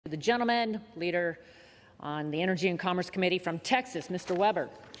The gentleman, leader on the Energy and Commerce Committee from Texas, Mr. Weber.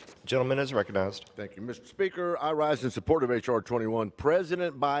 Gentleman is recognized. Thank you, Mr. Speaker. I rise in support of H.R. 21.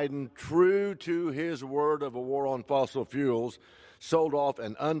 President Biden, true to his word of a war on fossil fuels, sold off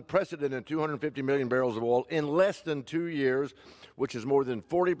an unprecedented 250 million barrels of oil in less than 2 years, which is more than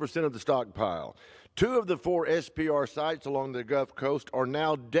 40% of the stockpile. 2 of the 4 SPR sites along the Gulf Coast are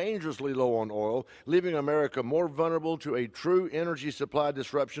now dangerously low on oil, leaving America more vulnerable to a true energy supply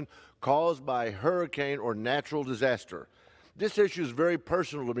disruption caused by hurricane or natural disaster. This issue is very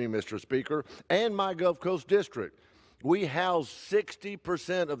personal to me, Mr. Speaker, and my Gulf Coast district. We house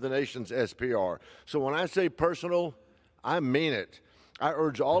 60% of the nation's SPR. So when I say personal, I mean it. I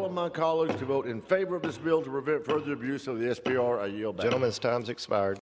urge all of my colleagues to vote in favor of this bill to prevent further abuse of the SPR. I yield back. Gentleman's time's expired.